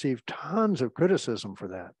 and I received tons of criticism for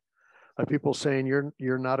that. Like people saying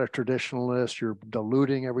you're not a traditionalist, you're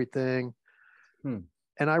diluting everything.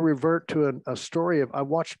 And I revert to a story I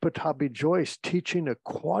watched Pattabhi Jois teaching a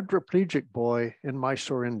quadriplegic boy in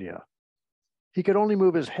Mysore, India. He could only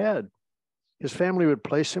move his head. His family would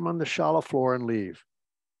place him on the shala floor and leave.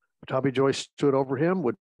 Pattabhi Jois stood over him,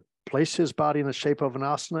 would place his body in the shape of an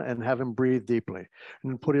asana and have him breathe deeply.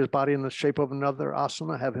 And then put his body in the shape of another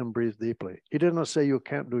asana, have him breathe deeply. He didn't say you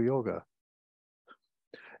can't do yoga.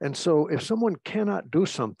 And so if someone cannot do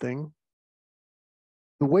something,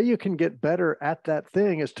 the way you can get better at that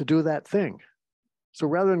thing is to do that thing. So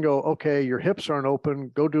rather than go, okay, your hips aren't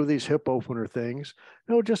open, go do these hip opener things.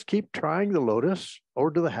 No, just keep trying the lotus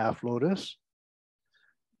or do the half lotus.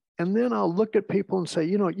 And then I'll look at people and say,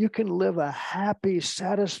 you can live a happy,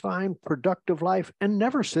 satisfying, productive life and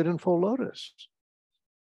never sit in full lotus.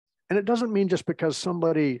 And it doesn't mean just because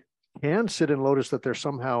somebody can sit in lotus that they're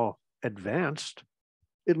somehow advanced.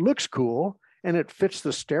 It looks cool. And it fits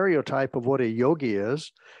the stereotype of what a yogi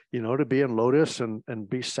is, to be in lotus and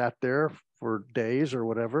be sat there for days or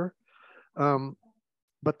whatever.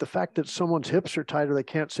 But the fact that someone's hips are tight or they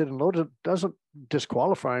can't sit in lotus doesn't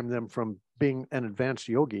disqualify them from being an advanced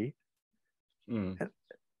yogi. And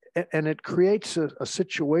it creates a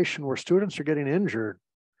situation where students are getting injured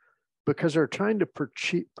because they're trying to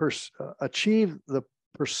achieve the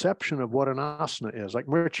perception of what an asana is. Like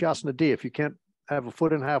Mrityasana D, if you can't have a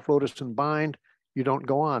foot in half lotus and bind, you don't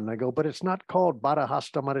go on. And I go, but it's not called Baddha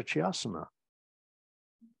Hasta Mrityasana.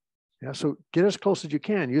 Yeah, so get as close as you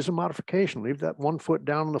can. Use a modification. Leave that one foot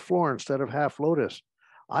down on the floor instead of half lotus.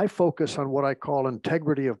 I focus on what I call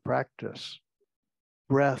integrity of practice,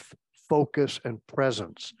 breath, focus, and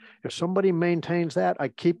presence. If somebody maintains that, I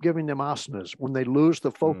keep giving them asanas. When they lose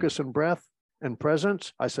the focus and breath and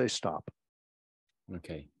presence, I say stop.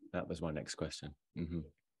 Okay, that was my next question.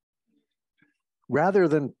 Rather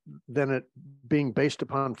than it being based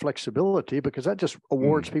upon flexibility, because that just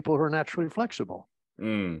awards people who are naturally flexible.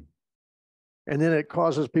 And then it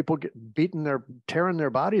causes people tearing their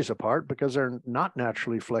bodies apart because they're not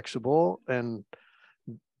naturally flexible and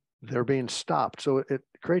they're being stopped. So it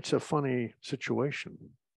creates a funny situation.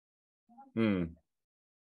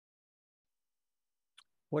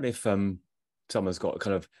 What if someone's got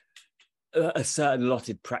kind of a certain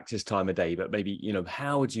allotted practice time a day, but maybe,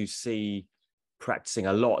 how would you see practicing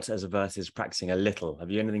a lot as versus practicing a little.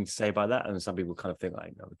 Have you anything to say about that? And some people kind of think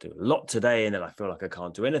like, I'll do a lot today and then I feel like I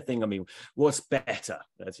can't do anything. I mean, what's better?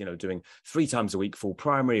 That's, doing 3 times a week full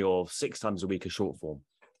primary or 6 times a week a short form?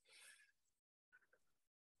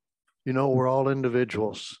 We're all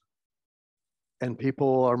individuals, and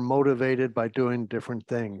people are motivated by doing different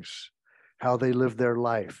things, how they live their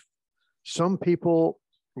life. Some people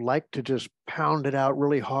like to just pound it out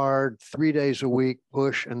really hard, 3 days a week,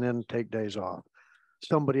 push, and then take days off.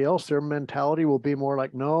 Somebody else, their mentality will be more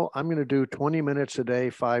like, no, I'm going to do 20 minutes a day,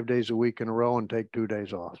 5 days a week in a row and take 2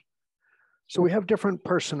 days off. So we have different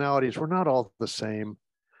personalities. We're not all the same.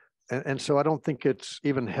 And so I don't think it's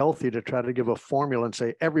even healthy to try to give a formula and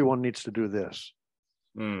say, everyone needs to do this.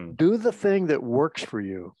 Do the thing that works for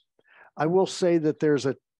you. I will say that there's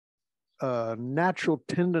a natural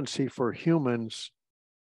tendency for humans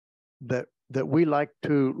that we like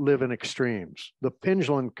to live in extremes. The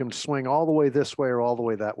pendulum can swing all the way this way or all the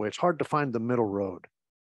way that way. It's hard to find the middle road.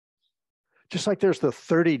 Just like there's the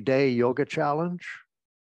 30-day yoga challenge.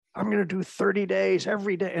 I'm going to do 30 days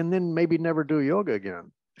every day and then maybe never do yoga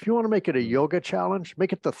again. If you want to make it a yoga challenge,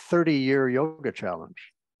 make it the 30-year yoga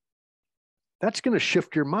challenge. That's going to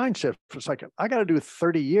shift your mindset. It's like, I got to do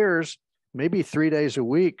 30 years, maybe 3 days a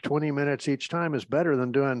week, 20 minutes each time is better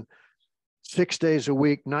than doing 6 days a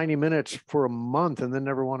week, 90 minutes for a month, and then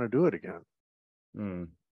never want to do it again.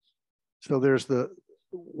 So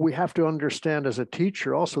we have to understand as a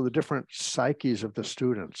teacher also the different psyches of the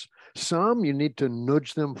students. Some you need to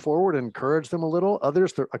nudge them forward, encourage them a little.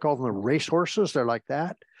 Others, I call them the racehorses. They're like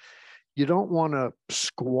that. You don't want to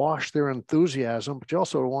squash their enthusiasm, but you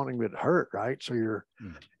also don't want them to get hurt, right? So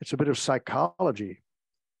it's a bit of psychology,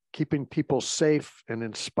 keeping people safe and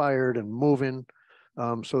inspired and moving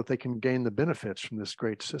so that they can gain the benefits from this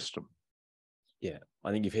great system. Yeah,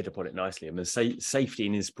 I think you've hit upon it nicely. I mean, safety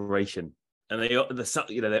and inspiration, and they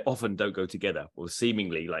often don't go together, or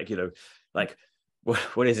seemingly like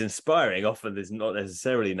what is inspiring often is not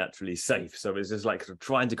necessarily naturally safe. So it's just like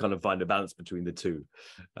trying to kind of find a balance between the two.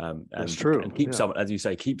 That's true. And keep someone, as you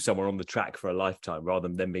say, keep someone on the track for a lifetime rather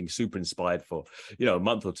than them being super inspired for, a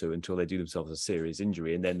month or two until they do themselves a serious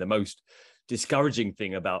injury. And then the most discouraging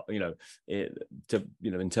thing about,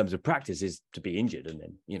 in terms of practice is to be injured. And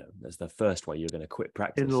then, that's the first way you're going to quit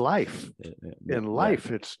practice. In life,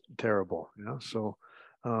 it's terrible. So,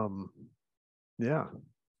 yeah.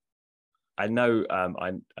 I know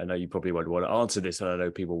I know you probably won't want to answer this, and I know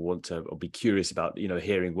people want to or be curious about,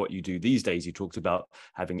 hearing what you do these days. You talked about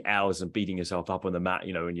having hours and beating yourself up on the mat,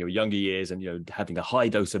 in your younger years, and, having a high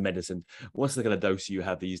dose of medicine. What's the kind of dose you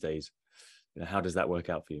have these days? How does that work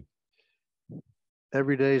out for you?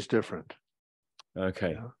 Every day is different.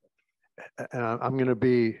 Okay. And I'm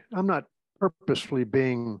not purposefully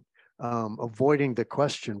avoiding the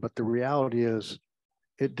question, but the reality is,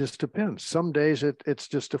 it just depends. Some days it's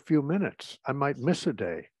just a few minutes. I might miss a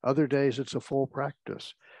day. Other days it's a full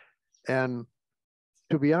practice. And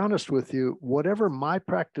to be honest with you, whatever my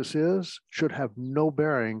practice is should have no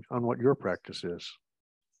bearing on what your practice is.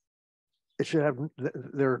 It should have,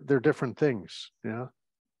 they're different things. Yeah.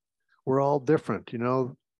 We're all different. I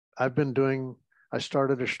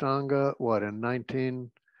started Ashtanga, in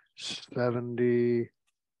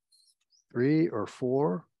 1973 or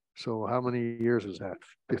 4? So how many years is that?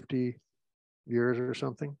 50 years or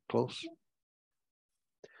something close.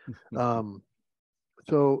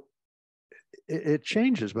 So it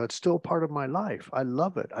changes, but it's still part of my life. I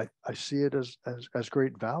love it. I see it as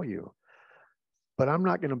great value, but I'm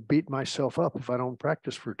not going to beat myself up if I don't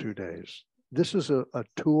practice for 2 days. This is a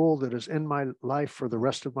tool that is in my life for the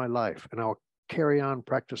rest of my life, and I'll carry on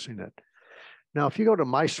practicing it. Now, if you go to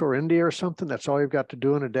Mysore, India or something, that's all you've got to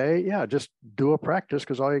do in a day. Yeah, just do a practice,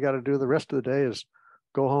 because all you got to do the rest of the day is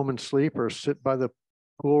go home and sleep or sit by the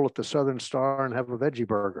pool at the Southern Star and have a veggie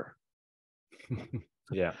burger.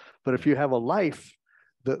 Yeah. But if you have a life,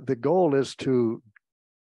 the goal is for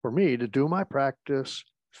me to do my practice,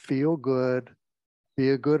 feel good,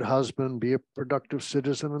 be a good husband, be a productive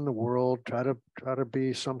citizen in the world, try to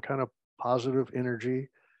be some kind of positive energy.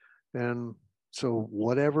 And so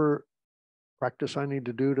whatever practice I need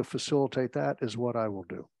to do to facilitate that is what I will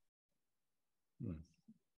do.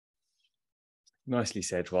 Nicely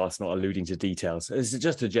said, whilst not alluding to details. It's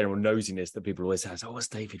just a general nosiness that people always ask, what's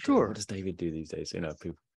David doing? What does David do these days?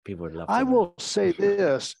 People would love to know. I will say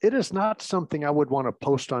this, it is not something I would want to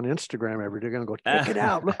post on Instagram every day. Going to go, check it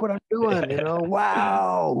out, look what I'm doing,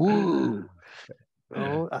 wow. Ooh.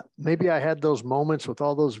 Maybe I had those moments with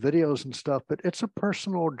all those videos and stuff, but it's a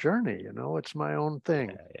personal journey, it's my own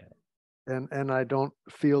thing. And I don't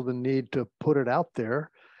feel the need to put it out there.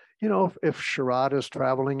 you know, if Sharad is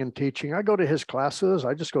traveling and teaching, I go to his classes.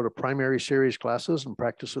 I just go to primary series classes and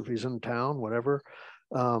practice if he's in town, whatever.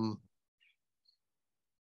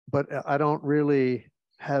 But I don't really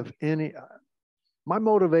have any, my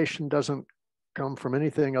motivation doesn't come from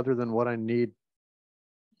anything other than what I need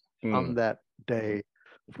on that day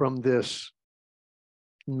from this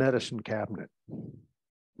medicine cabinet.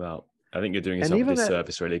 Well, I think you're doing yourself a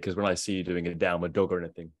disservice, really, because when I see you doing a downward dog or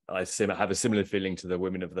anything, I have a similar feeling to the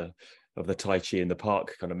women of the Tai Chi in the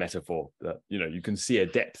park kind of metaphor, that, you know, you can see a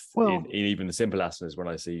depth in even the simple asanas when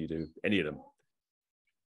I see you do any of them.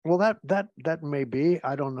 Well, that may be,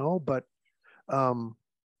 I don't know, but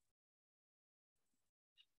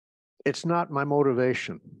it's not my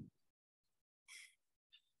motivation.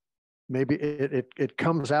 Maybe it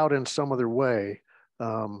comes out in some other way,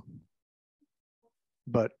 but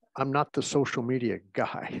I'm not the social media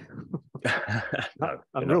guy. No,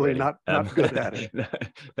 I'm really not good at it.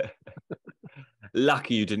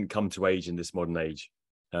 Lucky you didn't come to age in this modern age.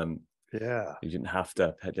 Yeah, you didn't have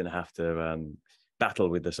to battle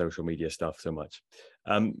with the social media stuff so much.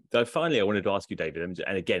 So finally, I wanted to ask you, David,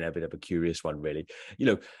 and again, a bit of a curious one, really. You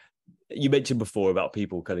know, you mentioned before about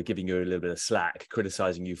people kind of giving you a little bit of slack,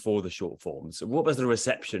 criticizing you for the short forms. What was the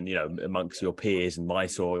reception, you know, amongst your peers and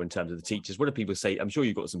Mysore in terms of the teachers? What do people say? I'm sure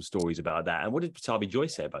you've got some stories about that. And what did Pattabhi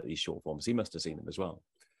Jois say about these short forms? He must have seen them as well.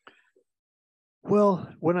 Well,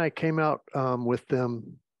 when I came out with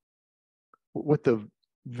them, with the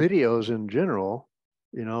videos in general,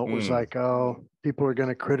 you know, it was like, oh, people are going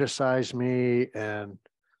to criticize me, and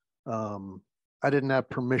I didn't have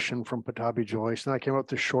permission from Pattabhi Jois. And I came up with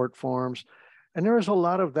the short forms, and there was a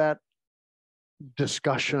lot of that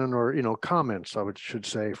discussion, or, you know, comments, I should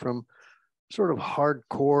say, from sort of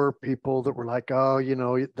hardcore people that were like, oh, you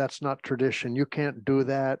know, that's not tradition. You can't do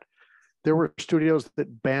that. There were studios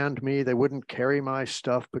that banned me. They wouldn't carry my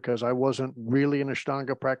stuff because I wasn't really an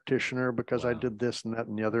Ashtanga practitioner, because I did this and that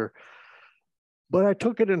and the other. But I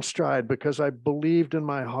took it in stride because I believed in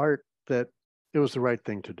my heart that it was the right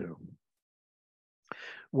thing to do.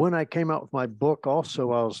 When I came out with my book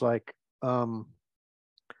also, I was like, I'm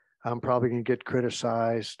probably going to get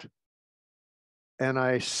criticized. And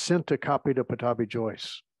I sent a copy to Pattabhi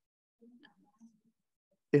Jois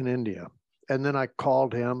in India. And then I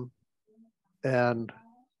called him and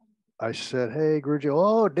I said, hey, Guruji,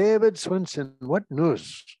 oh, David Swenson, what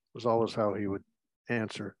news? Was always how he would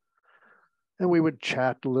answer. And we would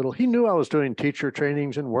chat a little. He knew I was doing teacher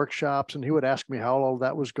trainings and workshops, and he would ask me how all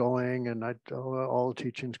that was going. And I'd, oh, all the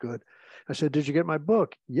teaching's good. I said, did you get my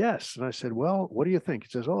book? Yes. And I said, well, what do you think? He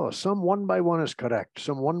says, oh, some 1 by 1 is correct.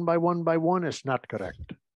 Some 1 by 1 by 1 is not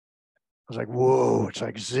correct. I was like, whoa, it's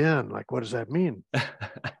like Zen. Like, what does that mean?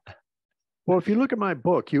 Well, if you look at my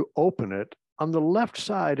book, you open it. On the left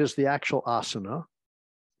side is the actual asana.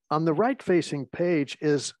 On the right facing page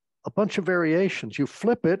is a bunch of variations. You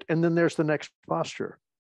flip it, and then there's the next posture.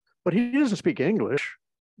 But he doesn't speak English,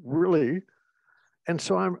 really. And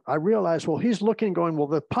so I realized, well, he's looking, going, well,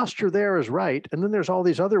 the posture there is right. And then there's all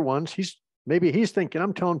these other ones. Maybe he's thinking,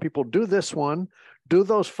 I'm telling people, do this one, do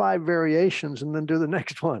those 5 variations, and then do the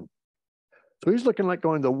next one. So he's looking like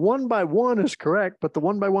going, the 1 by 1 is correct, but the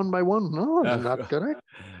 1 by 1 by 1, no, it's not correct.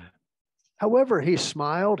 However, he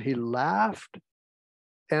smiled, he laughed.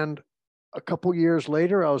 And a couple years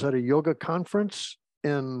later, I was at a yoga conference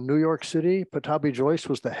in New York City. Pattabhi Jois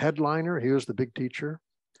was the headliner. He was the big teacher.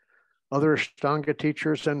 Other Ashtanga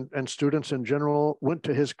teachers and students in general went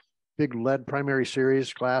to his big lead primary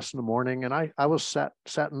series class in the morning. And I was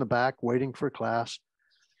sat in the back waiting for class.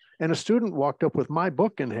 And a student walked up with my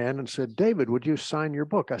book in hand and said, David, would you sign your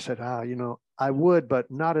book? I said, you know, I would, but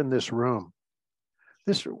not in this room.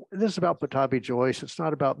 This is about Pattabhi Jois. It's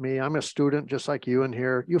not about me. I'm a student just like you in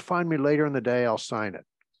here. You find me later in the day, I'll sign it.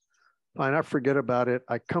 Fine, I forget about it.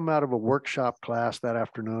 I come out of a workshop class that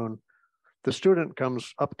afternoon. The student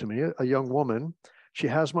comes up to me, a young woman. She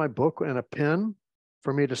has my book and a pen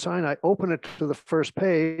for me to sign. I open it to the first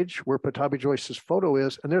page where Pattabhi Jois's photo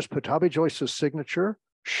is, and there's Pattabhi Jois's signature,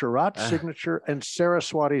 Sharat's signature, and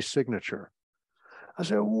Saraswati's signature. I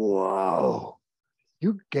said, whoa.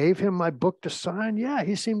 You gave him my book to sign? Yeah,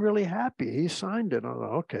 he seemed really happy. He signed it. I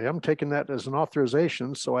thought, okay, I'm taking that as an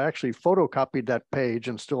authorization. So I actually photocopied that page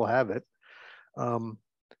and still have it.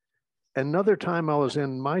 Another time I was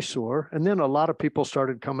in Mysore, and then a lot of people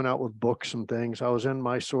started coming out with books and things. I was in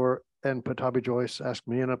Mysore, and Pattabhi Jois asked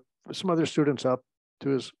me and some other students up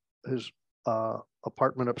to his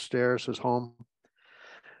apartment upstairs, his home.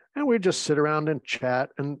 And we'd just sit around and chat.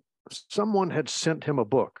 And someone had sent him a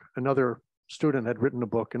book. Another student had written a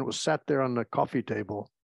book, and it was sat there on the coffee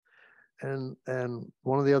table. And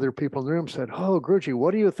one of the other people in the room said, "Oh, Guruji,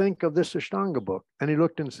 what do you think of this Ashtanga book?" And he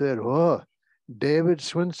looked and said, "Oh, David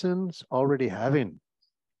Swenson's already having."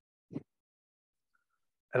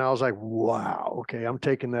 And I was like, wow, okay, I'm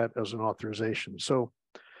taking that as an authorization. So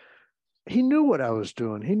he knew what I was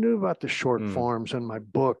doing. He knew about the short forms and my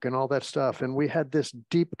book and all that stuff. And we had this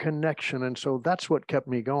deep connection. And so that's what kept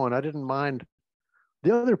me going. I didn't mind.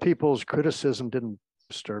 The other people's criticism didn't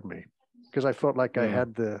disturb me because I felt like I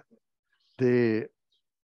had the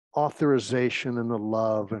authorization and the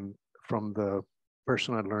love and from the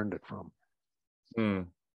person I learned it from.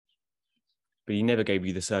 But he never gave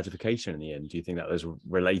you the certification in the end. Do you think that was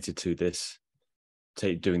related to this,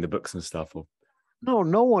 doing the books and stuff? Or?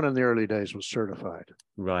 No one in the early days was certified.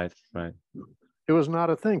 Right. It was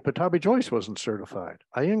not a thing. Pattabhi Jois wasn't certified.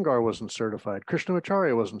 Iyengar wasn't certified.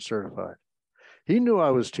 Krishnamacharya wasn't certified. He knew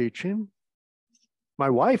I was teaching.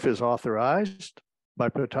 My wife is authorized by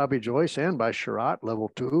Pattabhi Jois and by Sharat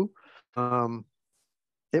level 2.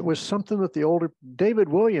 It was something that the older David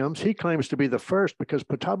Williams, he claims to be the first because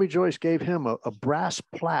Pattabhi Jois gave him a brass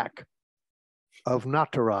plaque of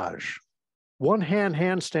Nataraj. One hand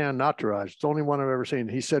handstand Nataraj. It's the only one I've ever seen.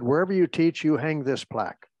 He said, wherever you teach, you hang this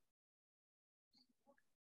plaque.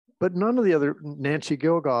 But none of the other, Nancy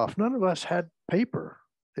Gilgoff, none of us had paper.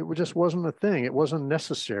 It just wasn't a thing. It wasn't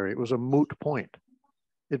necessary. It was a moot point.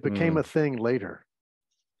 It became a thing later.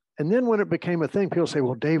 And then when it became a thing, people say,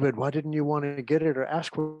 well, David, why didn't you want to get it or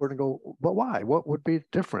ask for it? And go, but why? What would be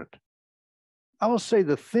different? I will say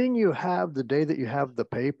the thing you have the day that you have the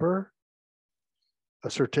paper,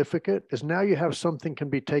 a certificate, is now you have something can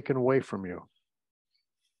be taken away from you.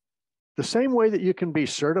 The same way that you can be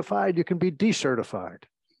certified, you can be decertified.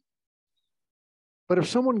 But if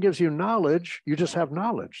someone gives you knowledge, you just have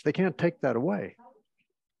knowledge. They can't take that away.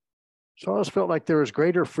 So I always felt like there was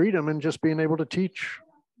greater freedom in just being able to teach.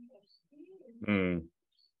 And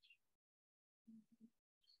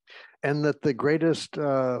that the greatest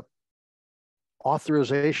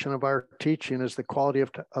authorization of our teaching is the quality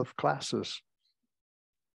of classes.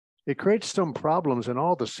 It creates some problems in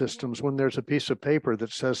all the systems when there's a piece of paper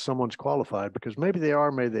that says someone's qualified, because maybe they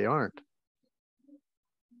are, maybe they aren't.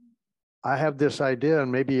 I have this idea,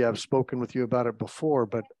 and maybe I've spoken with you about it before,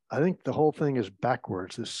 but I think the whole thing is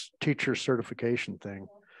backwards, this teacher certification thing.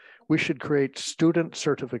 We should create student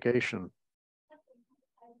certification.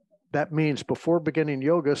 That means before beginning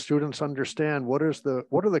yoga, students understand what are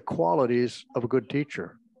the qualities of a good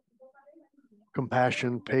teacher.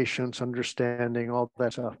 Compassion, patience, understanding, all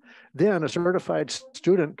that stuff. Then a certified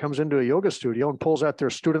student comes into a yoga studio and pulls out their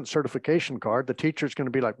student certification card. The teacher's going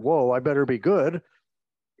to be like, whoa, I better be good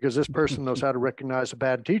because this person knows how to recognize a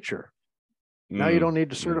bad teacher. Now you don't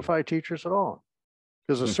need to certify teachers at all.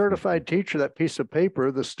 Because a certified teacher, that piece of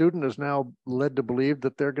paper, the student is now led to believe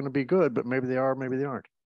that they're going to be good, but maybe they are, maybe they aren't.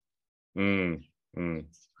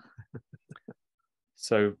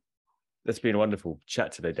 So that's been a wonderful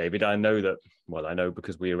chat today, David. I know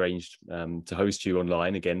because we arranged to host you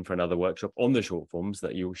online again for another workshop on the short forms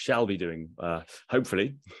that you shall be doing,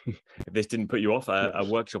 hopefully, if this didn't put you off, a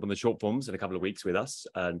workshop on the short forms in a couple of weeks with us.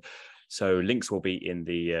 And so links will be in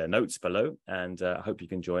the notes below, and I hope you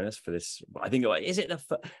can join us for this. I think,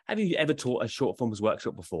 have you ever taught a short forms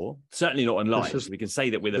workshop before? Certainly not online. We can say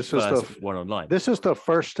that we're the first one online. This is the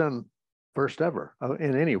first ever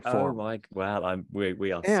in any form. Oh my, well,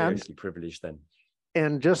 we are seriously privileged then.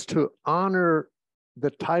 And just to honor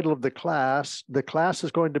the title of the class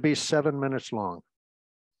is going to be 7 minutes long.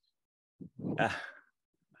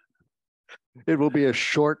 It will be a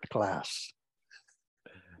short class.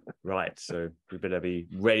 Right. So we better be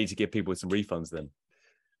ready to give people some refunds then.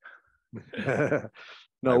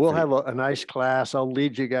 No, we'll have a nice class. I'll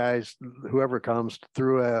lead you guys, whoever comes,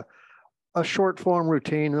 through a short form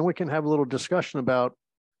routine, and then we can have a little discussion about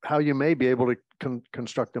how you may be able to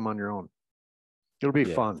construct them on your own. It'll be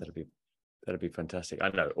fun. That'll be fantastic. I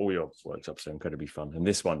know all your workshops are incredibly fun, and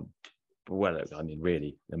this one, well, I mean,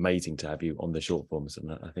 really amazing to have you on the short forms.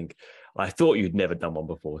 And I thought you'd never done one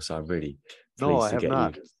before, so I'm really pleased to get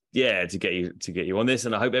you. Yeah, to get you on this,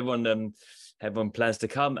 and I hope everyone plans to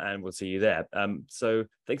come, and we'll see you there. So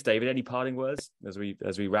thanks, David. Any parting words as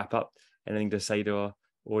we wrap up? Anything to say to our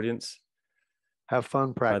audience? Have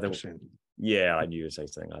fun practicing. Yeah, I knew you'd say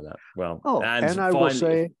something like that. Well, and I will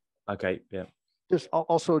say, okay, yeah. Just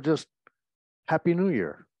Happy New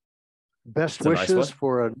Year. Best wishes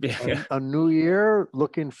for a new year.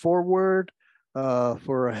 Looking forward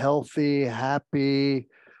for a healthy, happy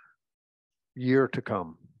year to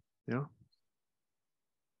come.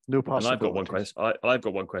 new And possibilities. I've got one question. I've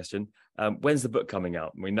got one question. When's the book coming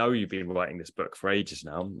out? We know you've been writing this book for ages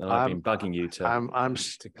now, and I've been bugging you to come I'm on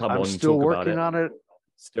still and talk about working on it.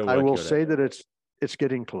 Still I working will on say it. that it's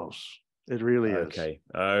getting close. It really is. Okay.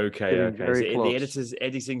 Getting Is very it in the close. editor's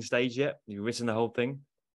editing stage yet? You've written the whole thing?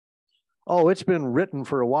 Oh, it's been written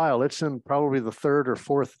for a while. It's in probably the third or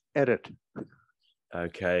fourth edit.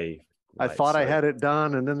 Okay. I Right, thought I so- had it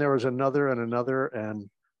done, and then there was another and another, and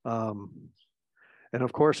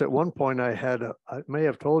of course, at one point I may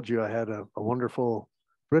have told you I had a wonderful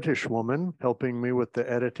British woman helping me with the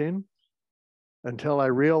editing, until I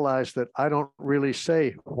realized that I don't really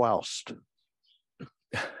say whilst.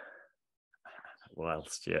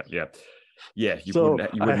 Whilst, yeah. You So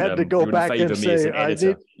wouldn't. You I wouldn't. had to go you wouldn't back favor and me as say an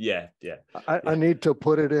editor. Yeah. I need to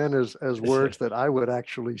put it in as words that I would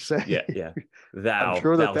actually say. Yeah. I'm Thou,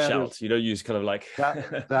 sure thou that shalt. is You don't use kind of like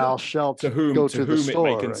thou shalt to whom go to to the whom it may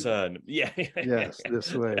store. concern. Yeah. Yes,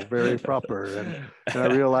 this way, very proper. And I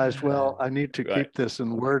realized, well, I need to Right. keep this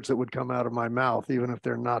in words that would come out of my mouth, even if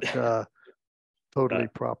they're not totally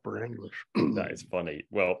proper English. That is funny.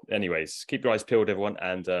 Well, anyways, keep your eyes peeled, everyone,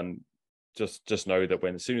 and just know that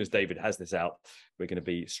as soon as David has this out, we're going to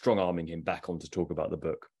be strong arming him back on to talk about the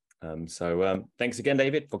book. So thanks again,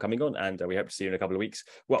 David, for coming on, and we hope to see you in a couple of weeks.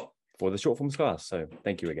 Well, for the short forms class. So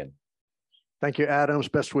thank you again. Thank you, Adams.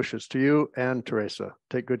 Best wishes to you and Teresa.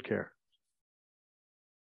 Take good care.